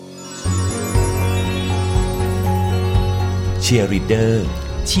เชียร์ลีดเดอร์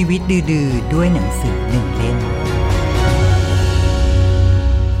ชีวิตดื้อๆด้วยหนังสือหนึ่งเล่ม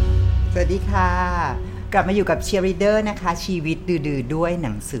สวัสดีค่ะกลับมาอยู่กับเชียร์ลีดเดอร์นะคะชีวิตดื้อๆด้วยห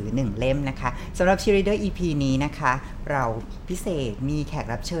นังสือหนึ่งเล่มนะคะสำหรับเชียร์ลีดเดอร์ EP นี้นะคะเราพิเศษมีแขก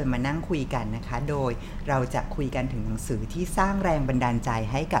รับเชิญมานั่งคุยกันนะคะโดยเราจะคุยกันถึงหนังสือที่สร้างแรงบันดาลใจ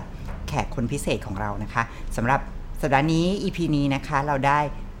ให้กับแขกคนพิเศษของเรานะคะสำหรับสัปดาห์นี้ EP นี้นะคะเราได้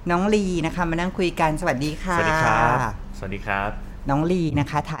น้องลีนะคะมานั่งคุยกันสวัสดีค่ะสวัสดีครับสวัสดีครับน้องลีนะ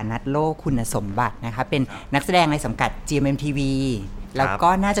คะฐานัทโลกคุณสมบัตินะคะเป็นนักแสดงในสังกัด GMMTV แล้วก็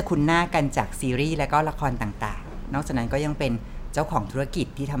น่าจะคุ้นหน้ากันจากซีรีส์และก็ละครต่างๆนอกจากนั้นก็ยังเป็นเจ้าของธุรกิจ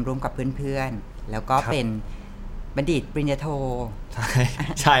ที่ทำร่วมกับเพื่อนๆแล้วก็เป็นบัณฑิตปริญญาโท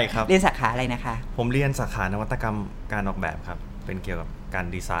ใช่ครับเรียนสาขาอะไรนะคะผมเรียนสาขานวัตกรรมการออกแบบครับเป็นเกี่ยวกับการ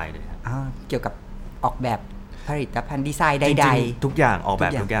ดีไซน์เลยครับเกี่ยวกับออกแบบผลิตภัณฑ์ดีไซน์ใดๆทุกอย่างออกแบ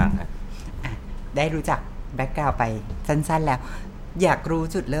บทุกอย่างครับได้รู้จักแบ็คกราวด์ไปสั้นๆแล้วอยากรู้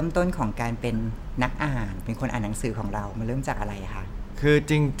จุดเริ่มต้นของการเป็นนักอ่านเป็นคนอ่านหนังสือของเรามันเริ่มจากอะไรคะคือ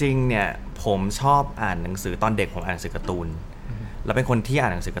จริงๆเนี่ยผมชอบอ่านหนังสือตอนเด็กผมอ่านหนังสือการ์ตูนแล้วเป็นคนที่อ่า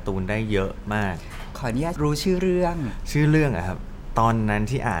นหนังสือการ์ตูนได้เยอะมากขออนุญาตรู้ชื่อเรื่องอะครับตอนนั้น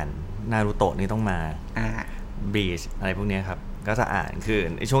ที่อ่านนารูโตะนี่ต้องมาบีชอะไรพวกนี้ครับก็จะอ่านคือ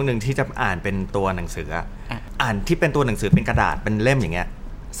ในช่วงหนึ่งที่จะอ่านเป็นตัวหนังสืออ่านที่เป็นตัวหนังสือเป็นกระดาษเป็นเล่มอย่างเงี้ย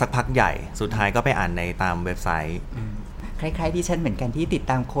สักพักใหญ่สุดท้ายก็ไปอ่านในตามเว็บไซต์คล้ายๆที่ฉันเหมือนกันที่ติด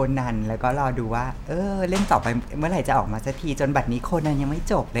ตามโคนันแล้วก็รอดูว่าเล่มต่อไปเมื่อไหร่จะออกมาสักทีจนบัดนี้โคนันยังไม่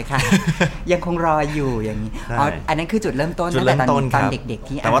จบเลยค่ะ ยังคงรออยู่อย่างนี้อันนั้นคือจุดเริ่มต้นตั้งแต่ตอนเด็กๆ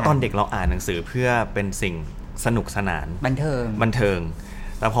ที่อ่านแต่ว่าตอนเด็กเราอ่านหนังสือเพื่อเป็นสิ่งสนุกสนานบันเทิง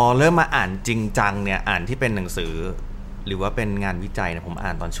แต่พอเริ่มมาอ่านจริงจังเนี่ยอ่านที่เป็นหนังสือหรือว่าเป็นงานวิจัยเนี่ยผมอ่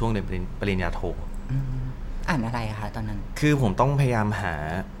านตอนช่วงเรียนปริญญาโทอ่านอะไรคะตอนนั้นคือผมต้องพยายามหา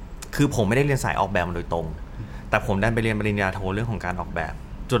คือผมไม่ได้เรียนสายออกแบบมาโดยตรงแต่ผมได้ไปเรียนปริญญาโทเรื่องของการออกแบบ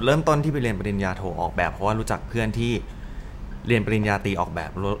จุดเริ่มต้นที่ไปเรียนปริญญาโทออกแบบเพราะว่ารู้จักเพื่อนที่เรียนปริญญาตรีออกแบ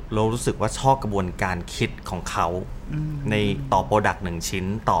บเรารู้สึกว่าชอบกระบวนการคิดของเขาในต่อโปรดักต์1ชิ้น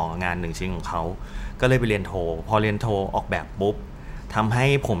ต่องาน1ชิ้นของเขาก็เลยไปเรียนโทพอเรียนโทออกแบบปุ๊บทำให้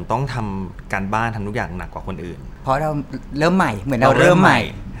ผมต้องทำการบ้านทำทุกอย่างหนักกว่าคนอื่นเพราะเราเริ่มใหม่เหมือนเราเริ่มใหม่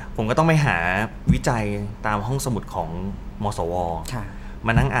ผมก็ต้องไปหาวิจัยตามห้องสมุดของมสวม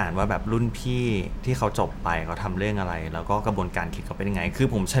านั่งอ่านว่าแบบรุ่นพี่ที่เขาจบไปเขาทำเรื่องอะไรแล้วก็กระบวนการคิดเขาเป็นยังไงคือ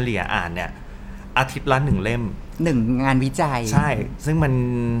ผมเฉลี่ยอ่านเนี่ยอาทิตย์ละ1เล่ม1งานวิจัยใช่ซึ่งมัน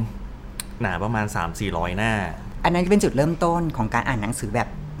หนาประมาณ 3-400 หน้าอันนั้นเป็นจุดเริ่มต้นของการอ่านหนังสือแบบ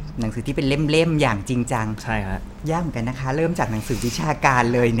หนังสือที่เป็นเล่มๆอย่างจริงจังใช่ครับยากเหมือนกันนะคะเริ่มจากหนังสือวิชาการ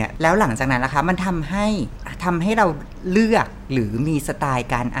เลยเนี่ยแล้วหลังจากนั้นล่ะคะมันทำให้เราเลือกหรือมีสไตล์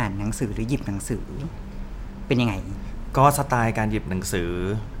การอ่านหนังสือหรือหยิบหนังสือเป็นยังไงก็สไตล์การหยิบหนังสือ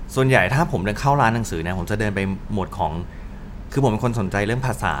ส่วนใหญ่ถ้าผมเดินเข้าร้านหนังสือเนี่ยผมจะเดินไปหมวดของคือผมเป็นคนสนใจเรื่องภ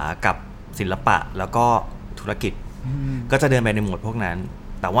าษากับศิลปะแล้วก็ธุรกิจก็จะเดินไปในหมวดพวกนั้น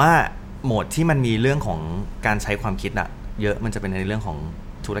แต่ว่าหมวดที่มันมีเรื่องของการใช้ความคิดอะเยอะมันจะเป็นในเรื่องของ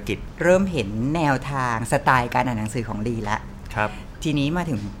ธุรกิจเริ่มเห็นแนวทางสไตล์การอ่านหนังสือของลีแล้วครับทีนี้มา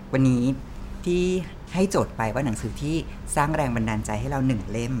ถึงวันนี้ที่ให้โจทย์ไปว่าหนังสือที่สร้างแรงบันดาลใจให้เรา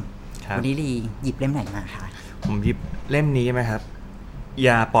1เล่มวันนี้ลีหยิบเล่มไหนมาคะผมหยิบเล่มนี้ไหมครับอ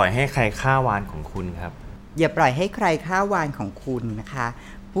ย่าปล่อยให้ใครฆ่าวานของคุณครับอย่าปล่อยให้ใครฆ่าวานของคุณนะคะ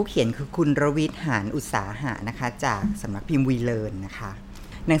ผู้เขียนคือคุณรวิทย์หานอุตสาหะนะคะจากสำนักพิมพ์วีเลนนะคะ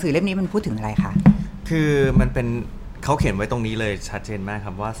หนังสือเล่มนี้มันพูดถึงอะไรคะคือมันเป็นเขาเขียนไว้ตรงนี้เลยชัดเจนมากค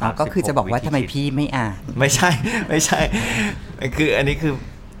รับว่าก็คือจะบอกว่าทำไมพี่ไม่อ่านไม่ใช่คืออันนี้คือ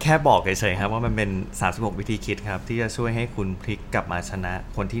แค่บอกเฉยๆครับว่ามันเป็น36วิธีคิดครับที่จะช่วยให้คุณพลิกกลับมาชนะ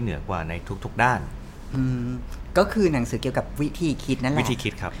คนที่เหนือกว่าในทุกๆด้านก็คือหนังสือเกี่ยวกับวิธีคิดนั่นแหละวิธีคิ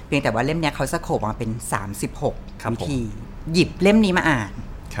ดครับเพียงแต่ว่าเล่มนี้เขาสโคปมาเป็น36วิธีหยิบเล่มนี้มาอ่าน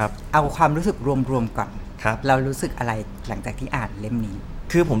ครับเอาความรู้สึกรวมๆก่อนครับเรารู้สึกอะไรหลังจากที่อ่านเล่มนี้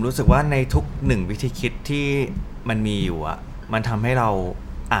คือผมรู้สึกว่าในทุก1วิธีคิดที่มันมีอยู่อ่ะมันทำให้เรา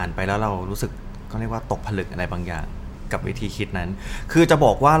อ่านไปแล้วเรารู้สึกก็เรียกว่าตกผลึกอะไรบางอย่างกับวิธีคิดนั้นคือจะบ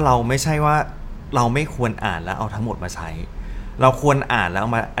อกว่าเราไม่ใช่ว่าเราไม่ควรอ่านแล้วเอาทั้งหมดมาใช้เราควรอ่านแล้วเอ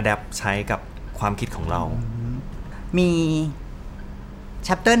ามาอะแดปใช้กับความคิดของเรามี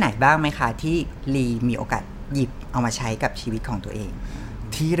ชัปเตอร์ไหนบ้างไหมคะที่ลีมีโอกาสหยิบเอามาใช้กับชีวิตของตัวเอง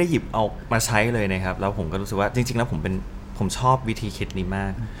ที่ได้หยิบเอามาใช้เลยนะครับแล้วผมก็รู้สึกว่าจริงๆแล้วผมชอบวิธีคิดนี้มา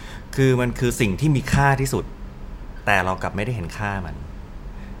กคือมันคือสิ่งที่มีค่าที่สุดแต่เรากลับไม่ได้เห็นค่ามัน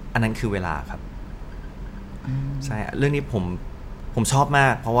อันนั้นคือเวลาครับใช่เรื่องนี้ผมชอบมา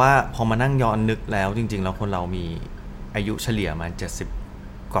กเพราะว่าพอมานั่งย้อนนึกแล้วจริงๆแล้วคนเรามีอายุเฉลี่ยมา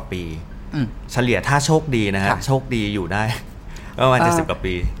70กว่าปีเฉลี่ยถ้าโชคดีนะฮะโชคดีอยู่ได้ ประมาณ70กว่า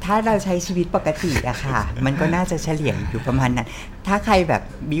ปีถ้าเราใช้ชีวิตปกติอะค่ะ มันก็น่าจะเฉลี่ยอยู่ประมาณนั้นถ้าใครแบบ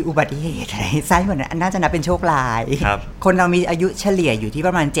มีอุบัติเหตุอะไรไซส์เหมือนนั้นน่าจะนับเป็นโชคร้ายคนเรามีอายุเฉลี่ยอยู่ที่ป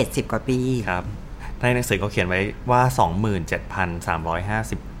ระมาณ70กว่าปีครับในหนังสือเขาเขียนไว้ว่า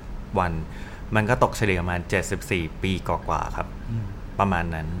 27,350 วันมันก็ตกเฉลี่ยประมาณ74ปีกว่าๆครับประมาณ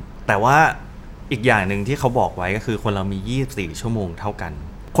นั้นแต่ว่าอีกอย่างหนึ่งที่เขาบอกไว้ก็คือคนเรามี24ชั่วโมงเท่ากัน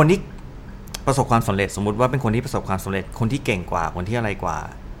คนที่ประสบความสำเร็จสมมุติว่าเป็นคนที่ประสบความสำเร็จคนที่เก่งกว่าคนที่อะไรกว่า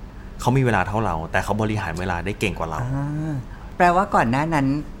เขามีเวลาเท่าเราแต่เขาบริหารเวลาได้เก่งกว่าเราแปลว่าก่อนหน้านั้น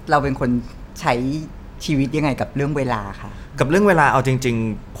เราเป็นคนใช้ชีวิตยังไงกับเรื่องเวลาคะกับเรื่องเวลาเอาจริง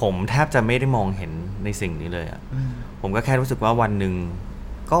ๆผมแทบจะไม่ได้มองเห็นในสิ่งนี้เลยอ่ะผมก็แค่รู้สึกว่าวันหนึ่ง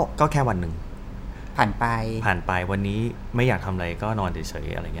ก็แค่วันหนึ่งผ่านไปวันนี้ไม่อยากทำอะไรก็นอนเฉย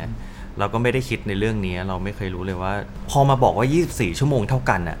ๆอะไรเงี้ยเราก็ไม่ได้คิดในเรื่องนี้เราไม่เคยรู้เลยว่าพอมาบอกว่า24ชั่วโมงเท่า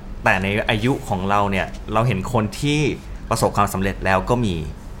กันน่ะแต่ในอายุของเราเนี่ยเราเห็นคนที่ประสบความสำเร็จแล้วก็มี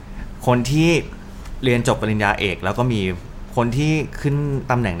คนที่เรียนจบปริญญาเอกแล้วก็มีคนที่ขึ้น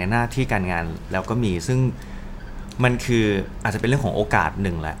ตำแหน่งในหน้าที่การงานแล้วก็มีซึ่งมันคืออาจจะเป็นเรื่องของโอกาสห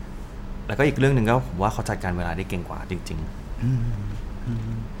นึ่งแหละแล้วก็อีกเรื่องหนึ่งก็ผมว่าเขาจัดการเวลาได้เก่งกว่าจริงๆ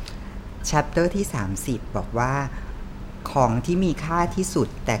chapter ที่30บอกว่าของที่มีค่าที่สุด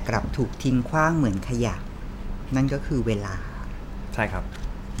แต่กลับถูกทิ้งขว้างเหมือนขยะนั่นก็คือเวลาใช่ครับ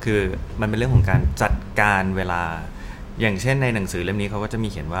คือมันเป็นเรื่องของการจัดการเวลาอย่างเช่นในหนังสือเล่มนี้เขาก็จะมี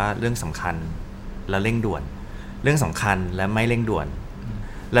เขียนว่าเรื่องสำคัญและเร่งด่วนเรื่องสำคัญและไม่เร่งด่วน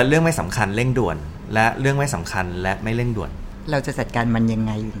และเรื่องไม่สำคัญเร่งด่วนและเรื่องไม่สำคัญและไม่เร่งด่วนเราจะจัดการมันยังไ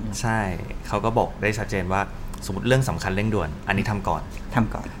งใช่เขาก็บอกได้ชัดเจนว่าสมมติเรื่องสำคัญเร่งด่วนอันนี้ทำก่อน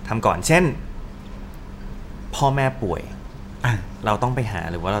เช่นพ่อแม่ป่วยเราต้องไปหา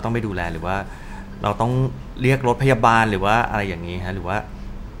หรือว่าเราต้องไปดูแลหรือว่าเราต้องเรียกรถพยาบาลหรือว่าอะไรอย่างนี้ฮะหรือว่า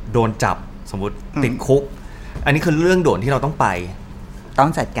โดนจับสมมุติติดคุกอันนี้คือเรื่องด่วนที่เราต้องไปต้อ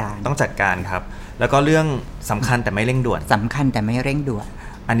งจัดการครับแล้วก็เรื่องสำคัญแต่ไม่เร่งด่วน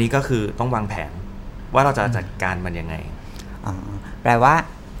อันนี้ก็คือต้องวางแผนว่าเราจะจัดการมันยังไงแปลว่า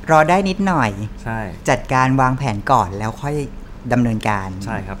รอได้นิดหน่อยใช่จัดการวางแผนก่อนแล้วค่อยดำเนินการใ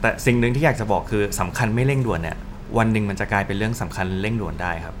ช่ครับแต่สิ่งหนึ่งที่อยากจะบอกคือสำคัญไม่เร่งด่วนเนี่ยวันหนึ่งมันจะกลายเป็นเรื่องสำคัญเร่งด่วนไ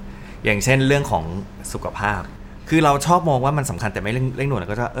ด้ครับอย่างเช่นเรื่องของสุขภาพคือเราชอบมองว่ามันสำคัญแต่ไม่เร่งด่วน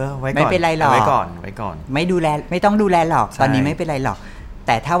ก็จะไว้ก่อนไม่เป็นไรหรอกไว้ก่อนไม่ดูแลไม่ต้องดูแลหรอกตอนนี้ไม่เป็นไรหรอกแ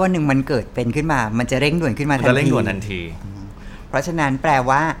ต่ถ้าวันหนึ่งมันเกิดเป็นขึ้นมามันจะเร่งด่วนขึ้นมาทันทีเพราะฉะนั้นแปล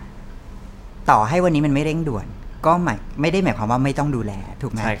ว่าต่อให้วันนี้มันไม่เร่งด่วนก็ไม่ได้หมายความว่าไม่ต้องดูแลถู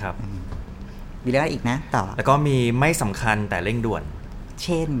กไหมใช่ครับมีเรื่องอีกนะต่อแล้วก็มีไม่สำคัญแต่เร่งด่วนเ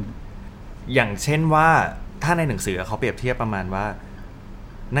ช่นอย่างเช่นว่าถ้าในหนังสือเขาเปรียบเทียบประมาณว่า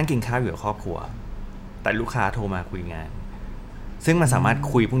นั่งกินข้าวอยู่กับครอบครัวแต่ลูกค้าโทรมาคุยงานซึ่งมันสามารถ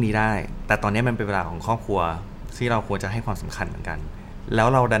คุยพรุ่งนี้ได้แต่ตอนนี้มันเป็นเวลาของครอบครัวที่เราควรจะให้ความสำคัญเหมือนกันแล้ว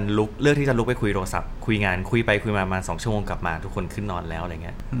เราดันเลือกที่จะลุกไปคุยโทรศัพท์คุยงานคุยไปคุยมาประมาณ2ชั่วโมงกลับมาทุกคนขึ้นนอนแล้วอะไรเ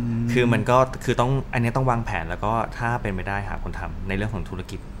งี้ยคือมันก็คือต้องอันนี้ต้องวางแผนแล้วก็ถ้าเป็นไม่ได้หาคนทำในเรื่องของธุร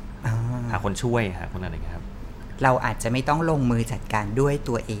กิจหาคนช่วยหาคนอะไรเงี้ยครับเราอาจจะไม่ต้องลงมือจัดการด้วย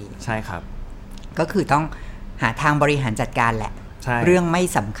ตัวเองใช่ครับก็คือต้องหาทางบริหารจัดการแหละเรื่องไม่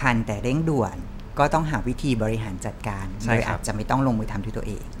สำคัญแต่เร่งด่วนก็ต้องหาวิธีบริหารจัดการโดยอาจจะไม่ต้องลงมือทำด้วยตัวเ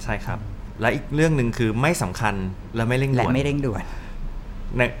องใช่ครับและอีกเรื่องนึงคือไม่สำคัญและไม่เร่งด่วน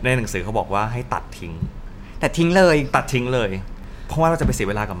ในหนังสือเขาบอกว่าให้ตัดทิ้งเลยเพราะว่าเราจะไปเสีย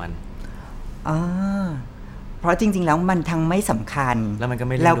เวลากับมันเพราะจริงๆแล้วมันทั้งไม่สำคัญแ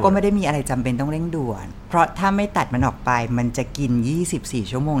ล้วก็ไม่ได้มีอะไรจำเป็นต้องเร่งด่วนเพราะถ้าไม่ตัดมันออกไปมันจะกิน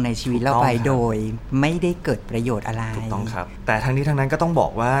24ชั่วโมงในชีวิตเราไปโดยไม่ได้เกิดประโยชน์อะไรถูกต้องครับแต่ทั้งนี้ทั้งนั้นก็ต้องบอ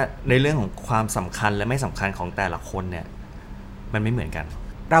กว่าในเรื่องของความสำคัญและไม่สำคัญของแต่ละคนเนี่ยมันไม่เหมือนกัน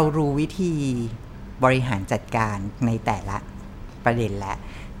เรารู้วิธีบริหารจัดการในแต่ละประเด็นแล้ว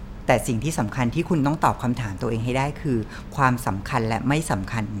แต่สิ่งที่สำคัญที่คุณต้องตอบคำถามตัวเองให้ได้คือความสำคัญและไม่ส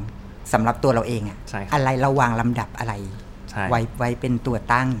ำคัญสำหรับตัวเราเองอะไรเราวางลำดับอะไรไว้เป็นตัว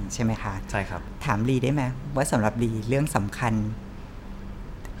ตั้งใช่ไหมคะใช่ครับถามลีได้ไหมว่าสำหรับลีเรื่องสำคัญ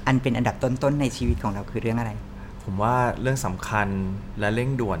อันเป็นอันดับต้นๆในชีวิตของเราคือเรื่องอะไรผมว่าเรื่องสำคัญและเร่ง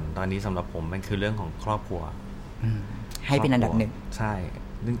ด่วนตอนนี้สำหรับผมมันคือเรื่องของครอบครัวให้เป็นอันดับหนึ่งใช่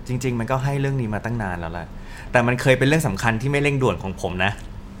จริงๆมันก็ให้เรื่องนี้มาตั้งนานแล้วแหละแต่มันเคยเป็นเรื่องสำคัญที่ไม่เร่งด่วนของผมนะ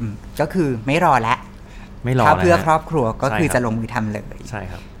ก็คือไม่รอแล้วถ้าเพื่อครอบครัวก็คือจะลงมือทำเลยใช่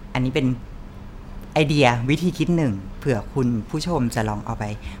ครับอันนี้เป็นไอเดียวิธีคิดหนึ่งเผื่อคุณผู้ชมจะลองเอาไป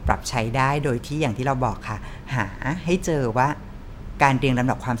ปรับใช้ได้โดยที่อย่างที่เราบอกค่ะหาให้เจอว่าการเรียงล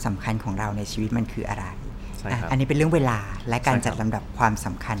ำดับความสำคัญของเราในชีวิตมันคืออะไรอันนี้เป็นเรื่องเวลาและการจัดลำดับความส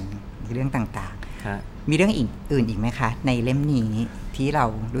ำคัญในเรื่องต่างๆมีเรื่องอื่นอีกไหมคะในเล่มนี้ที่เรา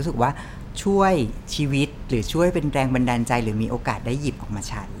รู้สึกว่า ช่วยชีวิตหรือช่วยเป็นแรงบันดาลใจหรือมีโอกาสได้หยิบออกมา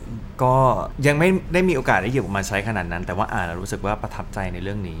ใช้ก็ยังไม่ได้มีโอกาสได้หยิบออกมาใช้ขนาดนั้นแต่ว่าอ่านแล้วรู้สึกว่าประทับใจในเ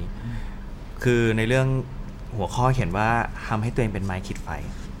รื่องนี้คือในเรื่องหัวข้อเขียนว่าทำให้ตัวเองเป็นไม้ขีดไฟ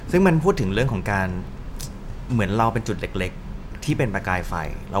ซึ่งมันพูดถึงเรื่องของการเหมือนเราเป็นจุดเล็กๆที่เป็นประกายไฟ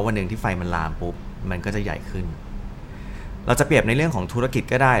แล้ววันหนึ่งที่ไฟมันลามปุ๊บมันก็จะใหญ่ขึ้นเราจะเปรียบในเรื่องของธุรกิจ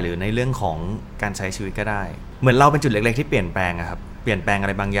ก็ได้หรือในเรื่องของการใช้ชีวิตก็ได้เหมือนเราเป็นจุดเล็กๆที่เปลี่ยนแปลงครับเปลี่ยนแปลงอะไ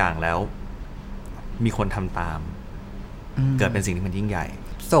รบางอย่างแล้วมีคนทำตามเกิดเป็นสิ่งที่มันยิ่งใหญ่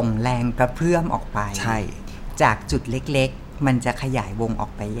ส่งแรงกระเพื่อมออกไปใช่จากจุดเล็กๆมันจะขยายวงออ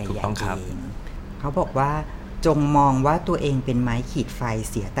กไปใหญ่ๆเองเขาบอกว่าจงมองว่าตัวเองเป็นไม้ขีดไฟ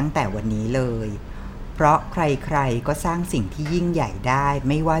เสียตั้งแต่วันนี้เลยเพราะใครๆก็สร้างสิ่งที่ยิ่งใหญ่ได้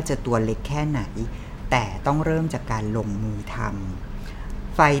ไม่ว่าจะตัวเล็กแค่ไหนแต่ต้องเริ่มจากการลงมือท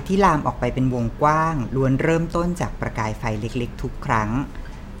ำไฟที่ลามออกไปเป็นวงกว้างล้วนเริ่มต้นจากประกายไฟเล็กๆทุกครั้ง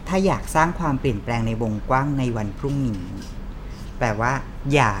ถ้าอยากสร้างความเปลี่ยนแปลงในวงกว้างในวันพรุ่งนี้แปลว่า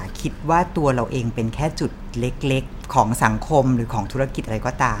อย่าคิดว่าตัวเราเองเป็นแค่จุดเล็กๆของสังคมหรือของธุรกิจอะไร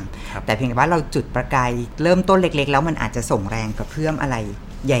ก็ตามแต่เพียงแต่ว่าเราจุดประกายเริ่มต้นเล็กๆแล้วมันอาจจะส่งแรงกระเพื่อมอะไร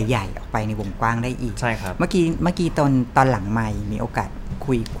ใหญ่ๆออกไปในวงกว้างได้อีกใช่ครับเมื่อกี้ตอนหลังไมค์มีโอกาส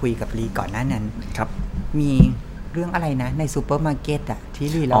คุยกับลีก่อนหน้านั้นครับมีเรื่องอะไรนะในซูเปอร์มาร์เก็ตอะที่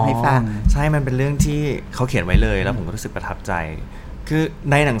ลีเล่าให้ฟังใช่มันเป็นเรื่องที่เขาเขียนไว้เลยแล้วผมก็รู้สึกประทับใจคือ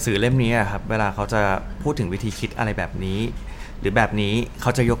ในหนังสือเล่มนี้ครับเวลาเขาจะพูดถึงวิธีคิดอะไรแบบนี้หรือแบบนี้เข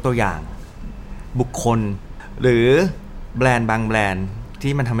าจะยกตัวอย่างบุคคลหรือแบรนด์บางแบรนด์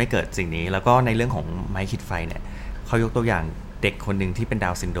ที่มันทำให้เกิดสิ่งนี้แล้วก็ในเรื่องของไม้ขีดไฟเนี่ยเขายกตัวอย่างเด็กคนหนึ่งที่เป็นดา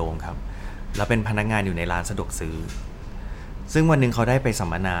วน์ซินโดรมครับแล้วเป็นพนักงานอยู่ในร้านสะดวกซื้อซึ่งวันหนึ่งเขาได้ไปสัม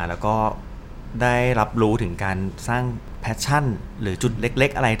มนาแล้วก็ได้รับรู้ถึงการสร้างแพชชั่นหรือจุดเล็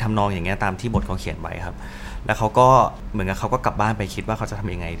กๆอะไรทำนองอย่างเงี้ยตามที่บทเขาเขียนไว้ครับแล้วเขาก็เหมือนกับเขาก็กลับบ้านไปคิดว่าเขาจะท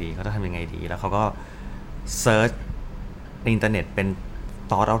ำยังไงดีเขาจะทำยังไงดีแล้วเขาก็เซิร์ชในอินเทอร์เน็ตเป็น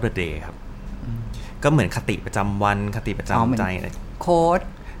thought of the day ครับก็เหมือนคติประจำวันคติประจำใจโค้ด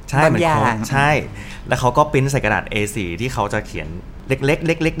ใช่เหมือนโค้ดใช่แล้วเขาก็ปริ้นใส่กระดาษ A4 ที่เขาจะเขียนเล็กๆเ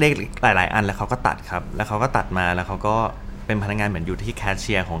ล็กๆหลายๆอันแล้วเขาก็ตัดครับแล้วเขาก็ตัดมาแล้วเขาก็เป็นพนักงานเหมือนอยู่ที่แคชเ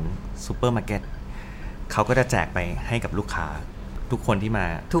ชียร์ของซูเปอร์มาร์เก็ตเขาก็จะแจกไปให้กับลูกค้าทุกคนที่มา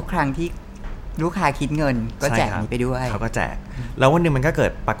ทุกครั้งที่ลูกค้าคิดเงินก็แจกนี้ไปด้วยเขาก็แจกแล้ววันนึงมันก็เกิ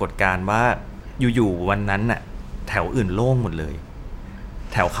ดปรากฏการณ์ว่าอยู่ๆวันนั้นน่ะแถวอื่นโล่งหมดเลย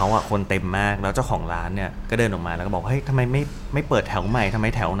แถวเขาคนเต็มมากแล้วเจ้าของร้านเนี่ยก็เดินออกมาแล้วก็บอกเฮ้ยทำไมไม่เปิดแถวใหม่ทำไม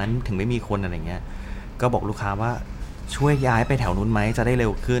แถวนั้นถึงไม่มีคนอะไรเงี้ยก็บอกลูกค้าว่าช่วยย้ายไปแถวนู้นไหมจะได้เร็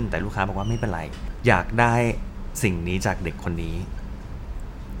วขึ้นแต่ลูกค้าบอกว่าไม่เป็นไรอยากได้สิ่งนี้จากเด็กคนนี้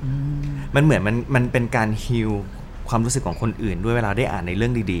มันเหมือนมันเป็นการฮีลความรู้สึกของคนอื่นด้วยเวลาได้อ่านในเรื่อ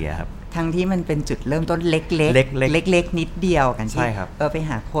งดีๆครับทั้งที่มันเป็นจุดเริ่มต้นเล็กนิดเดียวกันใช่ครับไป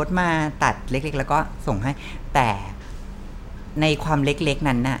หาโค้ดมาตัดเล็กๆแล้วก็ส่งให้แต่ในความเล็กๆ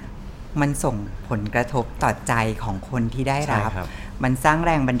นั้นน่ะมันส่งผลกระทบต่อใจของคนที่ได้รับมันสร้างแ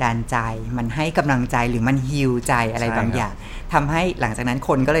รงบันดาลใจมันให้กำลังใจหรือมันฮีลใจอะไรบางอย่างทำให้หลังจากนั้นค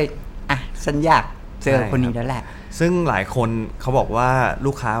นก็เลยอ่ะฉันอยากเจอคนนี้แล้วแหละซึ่งหลายคนเขาบอกว่า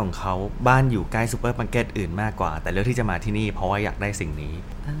ลูกค้าของเขาบ้านอยู่ใกล้ซูเปอร์มาร์เก็ตอื่นมากกว่าแต่เลือกที่จะมาที่นี่เพราะว่าอยากได้สิ่งนี้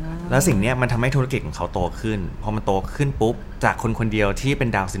แล้วสิ่งนี้มันทำให้ธุรกิจของเขาโตขึ้นพอมันโตขึ้นปุ๊บจากคนเดียวที่เป็น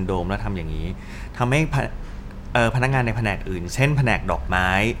ดาวน์ซินโดรมแล้วทำอย่างนี้ทำให้พนักงานในแผนกอื่นเช่นแผนกดอกไม้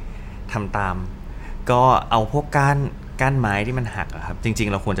ทำตามก็เอาพวกก้านไม้ที่มันหักครับจริง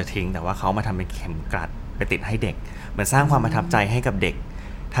ๆเราควรจะทิ้งแต่ว่าเขามาทำเป็นเข็มกลัดไปติดให้เด็กมันสร้างความประทับใจให้กับเด็ก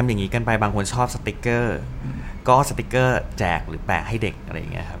ทำอย่างนี้กันไปบางคนชอบสติกเกอร์ก็สติกเกอร์แจกหรือแปะให้เด็กอะไรอย่า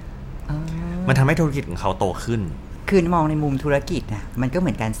งเงี้ยครับมันทำให้ธุรกิจของเขาโตขึ้นคือมองในมุมธุรกิจนะมันก็เห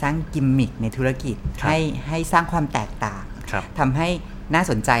มือนการสร้างกิมมิคในธุรกิจให้สร้างความแตกต่างทำให้น่า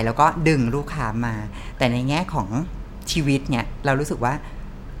สนใจแล้วก็ดึงลูกค้ามาแต่ในแง่ของชีวิตเนี่ยเรารู้สึกว่า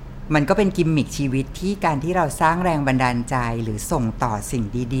มันก็เป็นกิมมิคชีวิตที่การที่เราสร้างแรงบันดาลใจหรือส่งต่อสิ่ง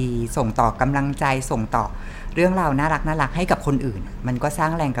ดีๆส่งต่อกำลังใจส่งต่อเรื่องราวน่ารักให้กับคนอื่นมันก็สร้า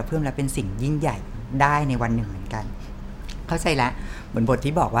งแรงกระเพื่อมและเป็นสิ่งยิ่งใหญ่ได้ในวันหนึ่งเหมือนกันเข้าใจแล้วเหมือนบท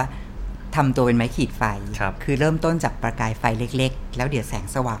ที่บอกว่าทำตัวเป็นไม้ขีดไฟ คือเริ่มต้นจากประกายไฟเล็กๆแล้วเดี๋ยวแสง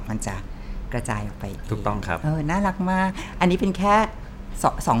สว่างมันจะกระจายออกไปถูกต้องครับน่ารักมากอันนี้เป็นแค่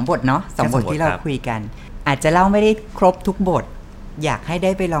2บทเนาะ2บทที่เราคุยกันอาจจะเล่าไม่ได้ครบทุกบทอยากให้ไ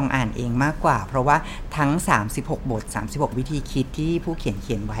ด้ไปลองอ่านเองมากกว่าเพราะว่าทั้ง36บท36วิธีคิดที่ผู้เ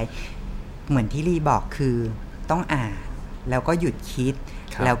ขียนไว้เหมือนที่ลีบอกคือต้องอ่านแล้วก็หยุดคิด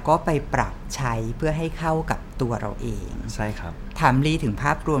แล้วก็ไปปรับใช้เพื่อให้เข้ากับตัวเราเองใช่ครับถามลีถึงภ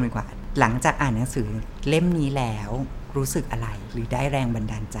าพรวมดีกว่าหลังจากอ่านหนังสือเล่มนี้แล้วรู้สึกอะไรหรือได้แรงบัน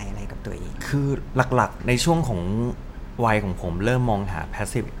ดาลใจอะไรกับตัวเองคือหลักๆในช่วงของวัยของผมเริ่มมองหา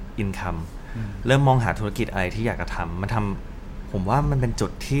passive income เริ่มมองหาธุรกิจอะไรที่อยากจะทำมันทำผมว่ามันเป็นจุ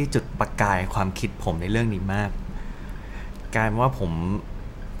ดที่จุดประกายความคิดผมในเรื่องนี้มากกลายเป็นว่าผม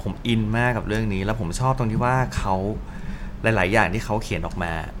อินมากกับเรื่องนี้แล้วผมชอบตรงที่ว่าเขาหลายๆอย่างที่เขาเขียนออกม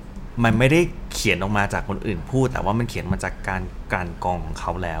ามันไม่ได้เขียนออกมาจากคนอื่นพูดแต่ว่ามันเขียนมาจากการกองของเข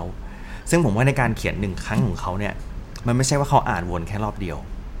าแล้วซึ่งผมว่าในการเขียน1ครั้งของเขาเนี่ยมันไม่ใช่ว่าเขาอ่านวนแค่รอบเดียว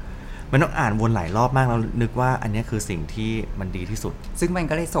มันต้องอ่านวนหลายรอบมากแล้วนึกว่าอันนี้คือสิ่งที่มันดีที่สุดซึ่งมัน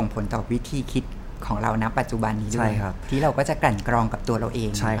ก็เลยส่งผลต่อวิธีคิดของเราณปัจจุบันนี้ด้วยที่เราก็จะกลั่นกรองกับตัวเราเอง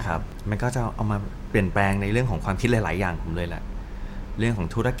ใช่ครับมันก็จะเอามาเปลี่ยนแปลงในเรื่องของความคิดหลายๆอย่างผมเลยแหละเรื่องของ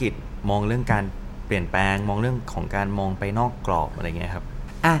ธุรกิจมองเรื่องการเปลี่ยนแปลงมองเรื่องของการมองไปนอกกรอบอะไรเงี้ยครับ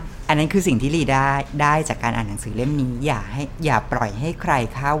อันนั้นคือสิ่งที่ลีได้จากการอ่านหนังสือเล่มนี้อย่าปล่อยให้ใคร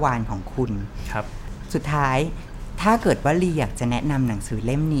ฆ่าวานของคุณครับสุดท้ายถ้าเกิดว่าลีอยากจะแนะนำหนังสือเ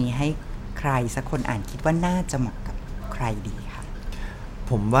ล่มนี้ให้ใครสักคนอ่านคิดว่าน่าจะเหมาะกับใครดีคะ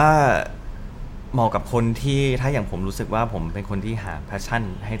ผมว่าเหมาะกับคนที่ถ้าอย่างผมรู้สึกว่าผมเป็นคนที่หาแพชชั่น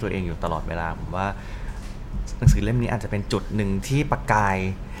ให้ตัวเองอยู่ตลอดเวลาผมว่าหนังสือเล่มนี้อาจจะเป็นจุดหนึ่งที่ประกาย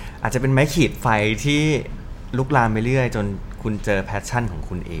อาจจะเป็นไม้ขีดไฟที่ลุกลามไปเรื่อยจนคุณเจอแพชชั่นของ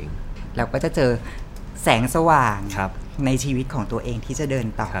คุณเองเราก็จะเจอแสงสว่างในชีวิตของตัวเองที่จะเดิน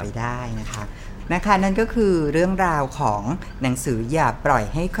ต่อไปได้นะคะนั่นก็คือเรื่องราวของหนังสืออย่าปล่อย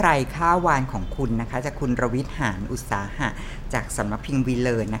ให้ใครฆ่าวานของคุณนะคะจากคุณรวิทย์ หาญอุตสาหะจากสำนักพิมพ์วีเล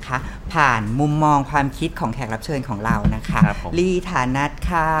อร์นะคะผ่านมุมมองความคิดของแขกรับเชิญของเรานะคะลีฐานัท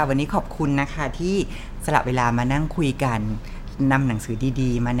ค่ะวันนี้ขอบคุณนะคะที่สละเวลามานั่งคุยกันนำหนังสือ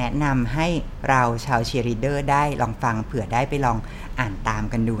ดีๆมาแนะนำให้เราชาวเชียร์รีเดอร์ได้ลองฟังเผื่อได้ไปลองอ่านตาม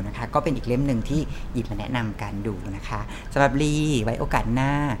กันดูนะคะก็เป็นอีกเล่มหนึ่งที่หยิบมาแนะนำกันดูนะคะสำหรับลีไว้โอกาสหน้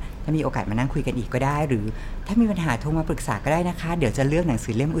าถ้ามีโอกาสมานั่งคุยกันอีกก็ได้หรือถ้ามีปัญหาโทรมาปรึกษาก็ได้นะคะเดี๋ยวจะเลือกหนังสื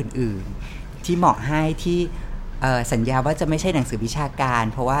อเล่มอื่นๆที่เหมาะให้ที่สัญญาว่าจะไม่ใช่หนังสือวิชาการ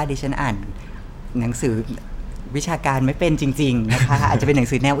เพราะว่าดิฉันอ่านหนังสือวิชาการไม่เป็นจริงๆนะคะอาจจะเป็นหนัง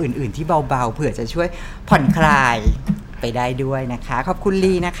สือแนวอื่นๆที่เบาๆเผื่อจะช่วยผ่อนคลายไปได้ด้วยนะคะขอบคุณ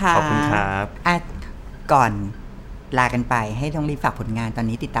ลีนะคะขอบคุณครับก่อนลากันไปให้น้องลีฝากผลงานตอน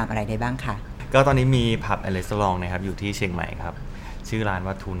นี้ติดตามอะไรได้บ้างคะก็ตอนนี้มีผับแอนด์รีสอร์ทนะครับอยู่ที่เชียงใหม่ครับชื่อร้าน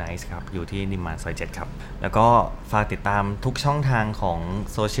ว่า Too Nice ครับอยู่ที่นิมมานซอย 7ครับแล้วก็ฝากติดตามทุกช่องทางของ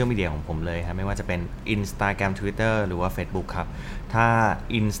โซเชียลมีเดียของผมเลยครับไม่ว่าจะเป็น Instagram Twitter หรือว่า Facebook ครับถ้า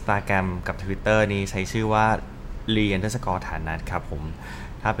Instagram กับ Twitter นี้ใช้ชื่อว่าlee_ฐานัทครับผม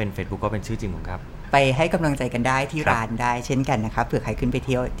ถ้าเป็น Facebook ก็เป็นชื่อจริงผมครับไปให้กำลังใจกันได้ที่ร้านได้เช่นกันนะคะเผื่อใครขึ้นไปเ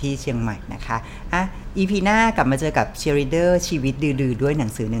ที่ยวที่เชียงใหม่นะคะEP หน้ากลับมาเจอกับเชียร์รีเดอร์ชีวิตดื้อๆด้วยหนั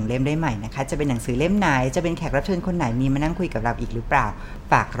งสือ1เล่มได้ใหม่นะคะจะเป็นหนังสือเล่มไหนจะเป็นแขกรับเชิญคนไหนมีมานั่งคุยกับเราอีกหรือเปล่า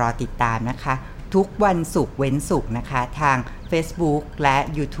ฝากรอติดตามนะคะทุกวันศุกร์เว้นศุกร์นะคะทาง Facebook และ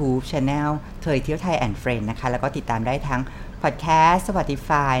YouTube Channel เทยเที่ยวไทย and Friends นะคะแล้วก็ติดตามได้ทั้งPodcast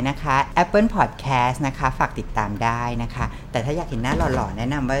Spotify นะคะ Apple Podcast นะคะฝากติดตามได้นะคะแต่ถ้าอยากเห็นหน้าหล่อๆแนะ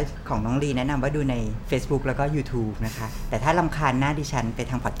นำว่าของน้องลีแนะนำว่าดูใน Facebook แล้วก็ YouTube นะคะแต่ถ้ารำคาญหน้าดิฉันไป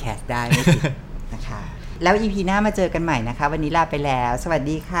ทาง Podcast ได้ไม่ผิดนะคะแล้ว EP หน้ามาเจอกันใหม่นะคะวันนี้ลาไปแล้วสวัส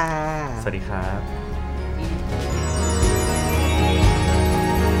ดีค่ะสวัสดีครับ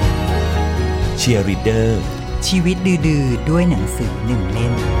เชียร์รีเดอร์ชีวิตดื้อๆด้วยหนังสือ1เล่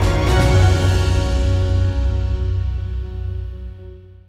ม